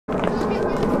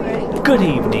Good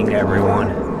evening,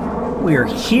 everyone. We are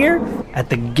here at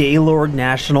the Gaylord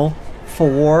National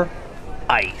for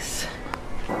ice.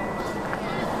 Are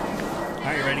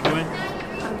you ready to go in?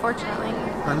 Unfortunately.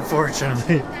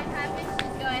 Unfortunately. Go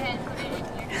ahead.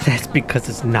 That's because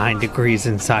it's 9 degrees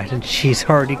inside and she's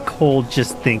already cold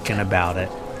just thinking about it.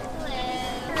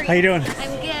 Hello. How you doing?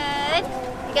 I'm good.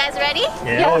 You guys ready?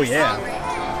 Yeah. Oh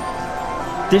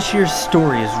yeah. This year's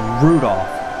story is Rudolph,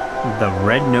 the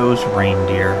red-nosed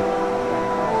reindeer.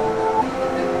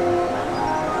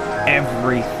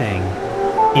 Everything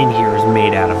in here is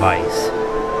made out of ice.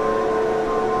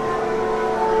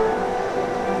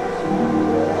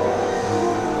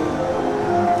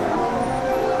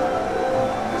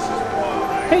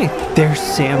 Hey, there's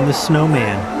Sam the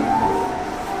Snowman.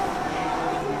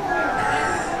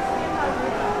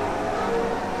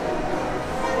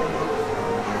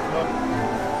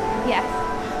 Yes.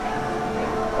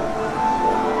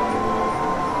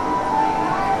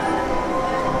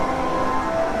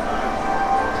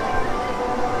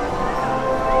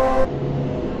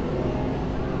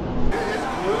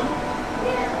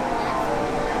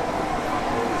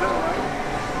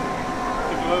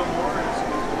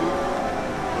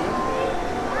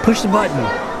 Push the button.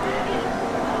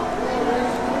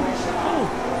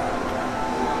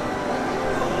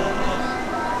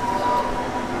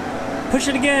 Push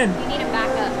it again. You need a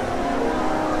backup.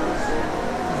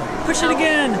 Push it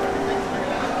again.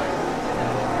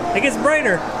 It gets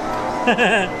brighter.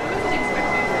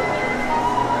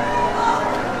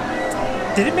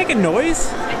 Did it make a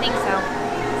noise? I think so.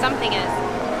 Something is.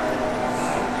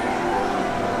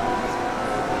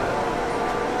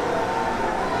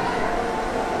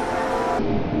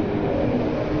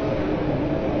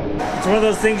 It's one of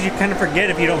those things you kind of forget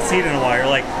if you don't see it in a while. You're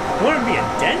like, I want to be a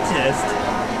dentist.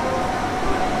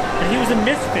 But he was a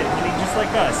misfit, and he's just like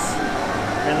us.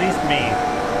 At least me.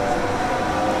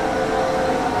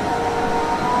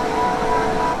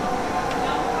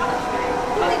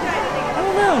 I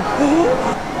don't know.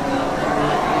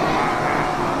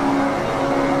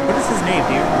 What is his name,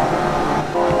 dude?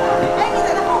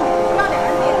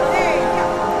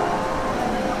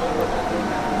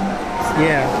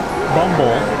 Yeah,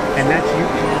 Bumble, and that's you,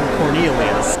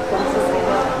 Cornelius.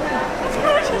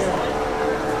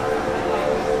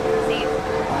 See?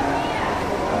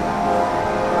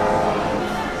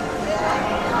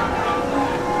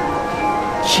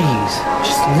 Jeez,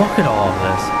 just look at all of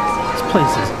this. This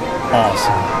place is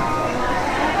awesome.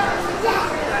 Going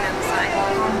on the side.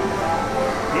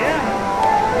 Yeah,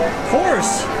 of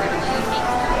course.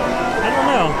 I don't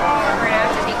know. We're gonna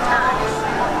have to take turns.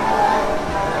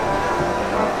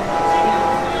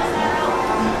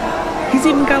 He's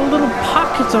even got little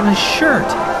pockets on his shirt.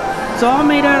 It's all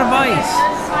made out of ice.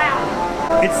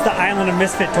 It's the island of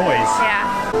misfit toys. Yeah.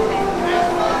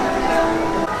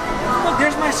 Look,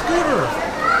 there's my scooter.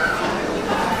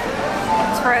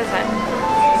 It's frozen.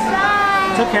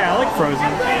 It's okay, I like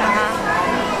Frozen.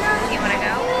 You wanna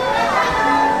go?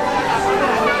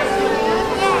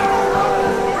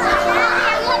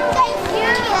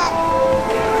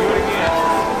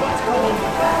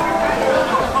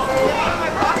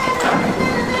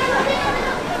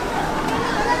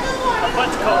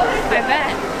 What's cold? I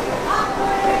bet.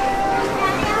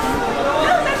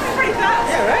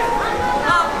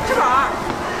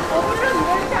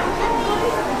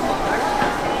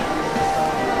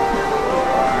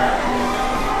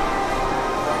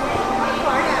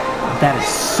 That is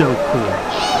so cool.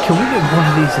 Can we get one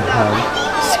of these at home?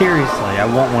 Seriously, I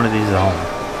want one of these at home.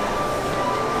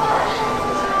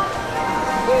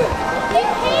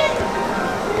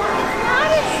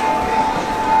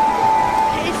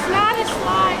 It's not a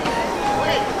slide.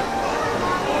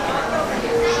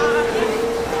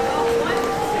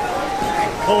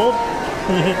 Cold?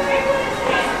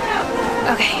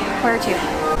 Okay, where to?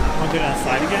 Want to go down the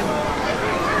slide again?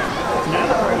 No?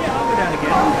 Yeah, I'll go down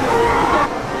again.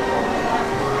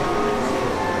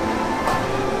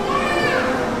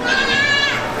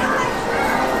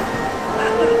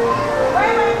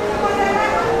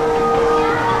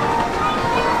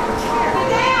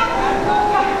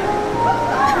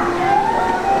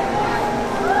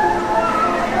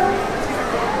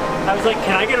 I was like,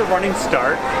 can I get a running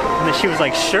start? And then she was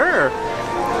like, sure.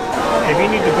 If you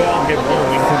need to go out and get warm,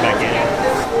 we can come back in.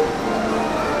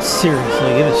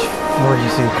 Seriously, it is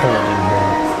freezing cold in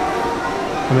here.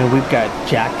 I mean, we've got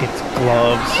jackets,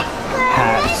 gloves,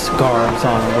 hats, scarves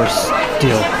on. We're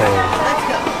still cold.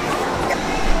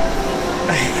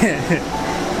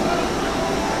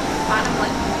 Bottom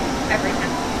lip.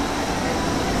 Everything.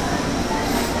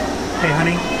 Hey,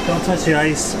 honey, don't touch the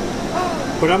ice.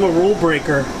 But I'm a rule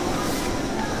breaker.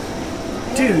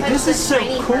 Dude, That's this is the so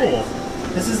tiny cool.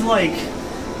 This is like...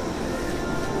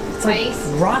 It's like Ice?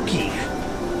 rocky.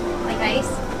 Like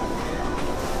ice?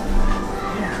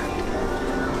 Yeah.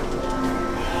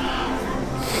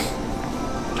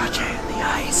 Touch it in the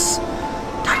ice.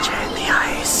 Touch it in the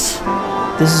ice.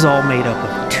 This is all made up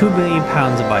of 2 billion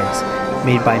pounds of ice,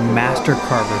 made by master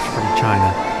carvers from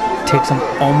China. It takes them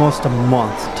almost a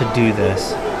month to do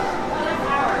this.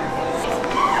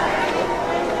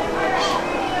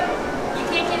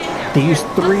 They use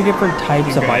 3 different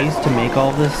types of ice to make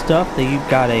all this stuff. They've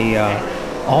got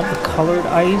all the colored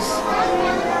ice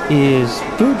is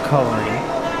food coloring,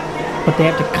 but they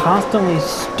have to constantly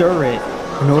stir it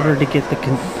in order to get the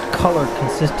color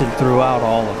consistent throughout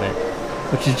all of it,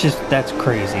 which is just, that's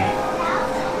crazy.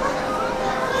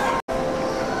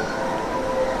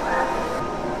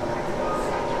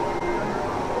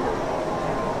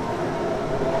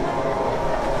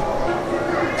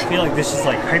 I feel like this is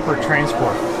like hyper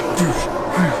transport. Ooh,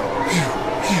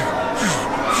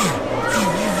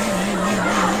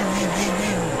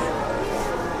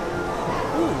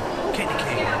 candy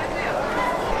cane.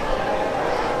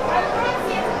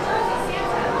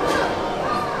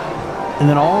 And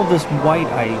then all this white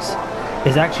ice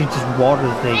is actually just water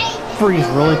that they freeze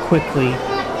really quickly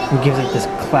and gives it this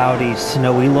cloudy,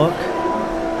 snowy look.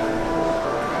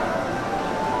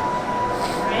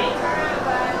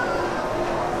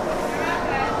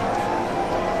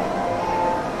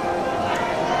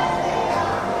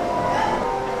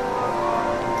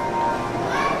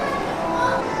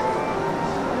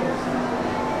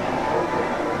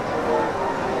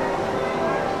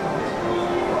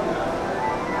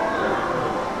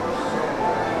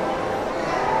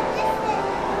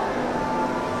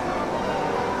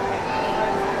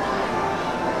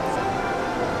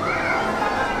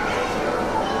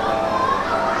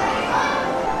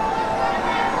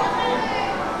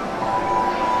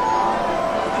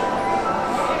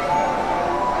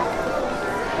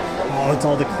 Oh, it's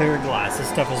all the clear glass. This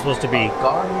stuff is supposed to be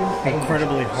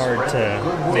incredibly hard to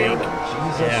make.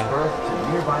 Jesus' birth to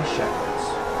nearby shepherds,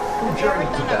 who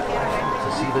journeyed to Bethlehem to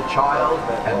see the child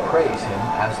and praise him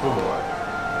as the Lord.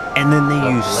 And then they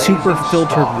use super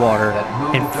filtered water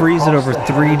and freeze it over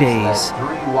 3 days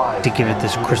to give it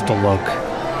this crystal look. The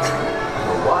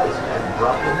wise men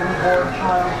brought the newborn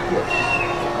child gifts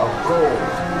of gold,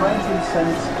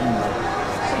 frankincense, and myrrh,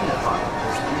 signifying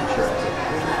his future as a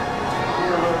king,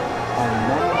 healer, and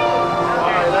man.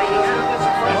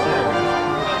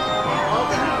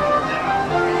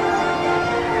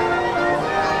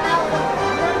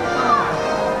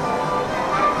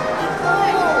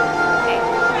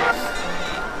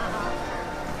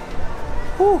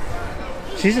 Whew.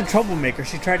 She's a troublemaker.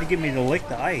 She tried to get me to lick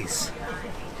the ice.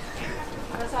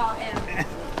 That's all him.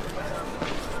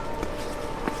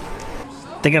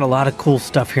 They got a lot of cool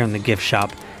stuff here in the gift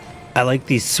shop. I like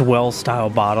these swell style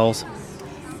bottles.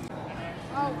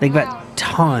 They've got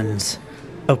tons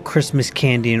of Christmas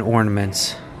candy and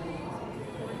ornaments.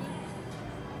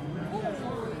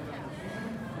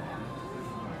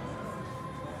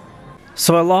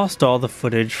 So I lost all the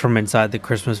footage from inside the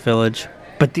Christmas village,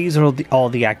 but these are all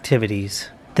the activities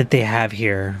that they have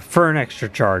here for an extra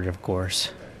charge, of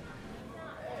course.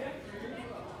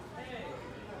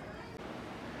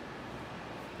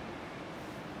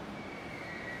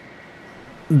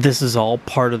 This is all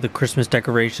part of the Christmas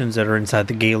decorations that are inside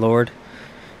the Gaylord.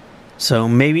 So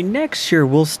maybe next year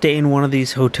we'll stay in one of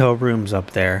these hotel rooms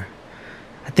up there.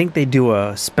 I think they do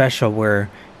a special where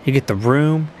you get the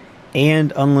room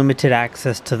and unlimited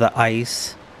access to the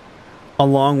ice,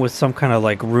 along with some kind of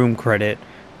like room credit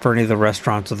for any of the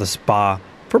restaurants or the spa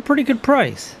for a pretty good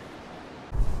price.